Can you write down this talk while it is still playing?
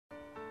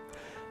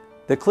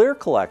The Clear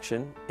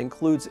collection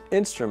includes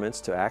instruments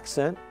to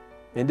accent,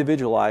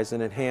 individualize,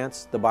 and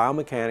enhance the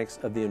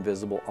biomechanics of the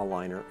invisible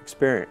aligner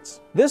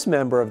experience. This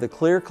member of the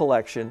Clear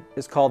collection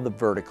is called the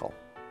vertical.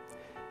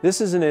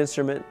 This is an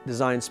instrument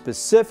designed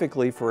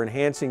specifically for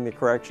enhancing the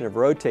correction of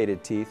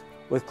rotated teeth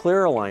with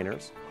clear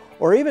aligners,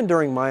 or even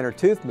during minor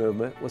tooth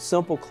movement with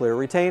simple clear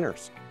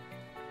retainers.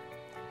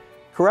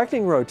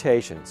 Correcting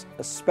rotations,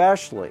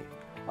 especially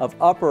of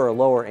upper or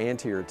lower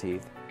anterior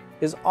teeth,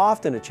 is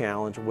often a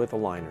challenge with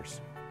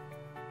aligners.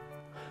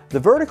 The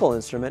vertical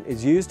instrument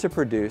is used to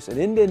produce an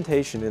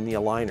indentation in the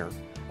aligner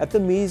at the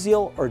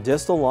mesial or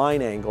distal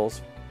line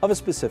angles of a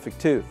specific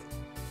tooth.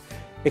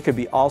 It could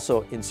be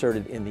also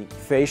inserted in the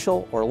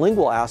facial or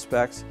lingual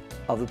aspects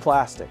of the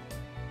plastic.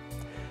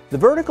 The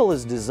vertical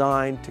is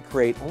designed to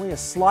create only a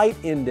slight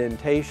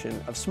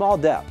indentation of small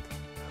depth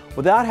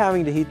without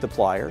having to heat the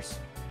pliers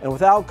and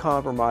without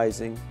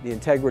compromising the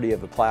integrity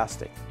of the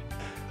plastic.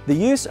 The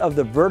use of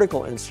the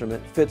vertical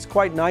instrument fits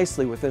quite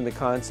nicely within the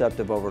concept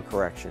of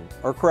overcorrection,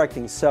 or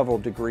correcting several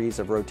degrees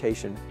of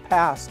rotation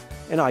past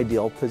an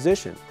ideal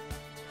position.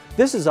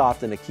 This is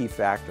often a key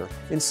factor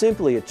in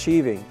simply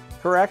achieving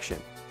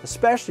correction,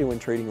 especially when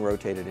treating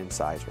rotated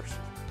incisors.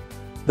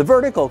 The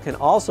vertical can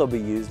also be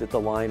used at the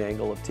line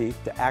angle of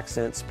teeth to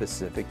accent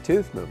specific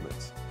tooth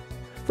movements.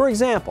 For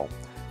example,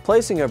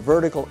 placing a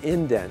vertical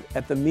indent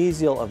at the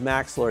mesial of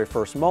maxillary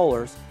first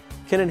molars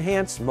can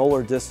enhance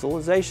molar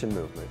distalization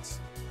movements.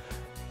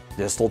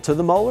 Distal to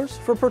the molars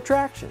for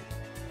protraction,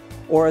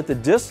 or at the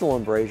distal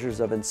embrasures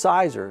of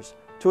incisors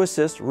to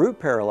assist root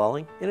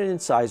paralleling in an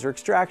incisor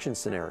extraction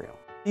scenario.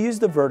 Use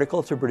the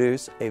vertical to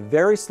produce a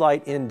very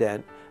slight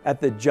indent at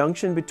the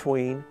junction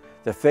between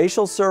the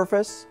facial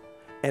surface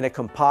and a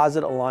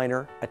composite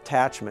aligner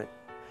attachment.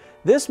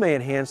 This may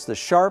enhance the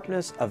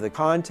sharpness of the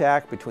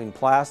contact between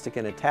plastic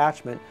and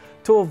attachment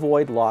to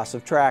avoid loss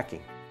of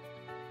tracking.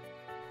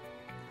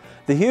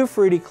 The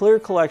Hu-Friedy Clear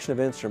collection of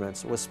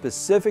instruments was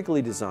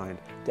specifically designed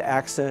to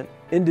accent,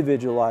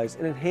 individualize,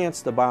 and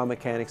enhance the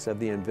biomechanics of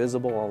the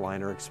invisible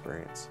aligner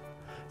experience.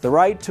 The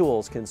right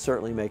tools can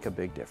certainly make a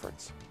big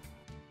difference.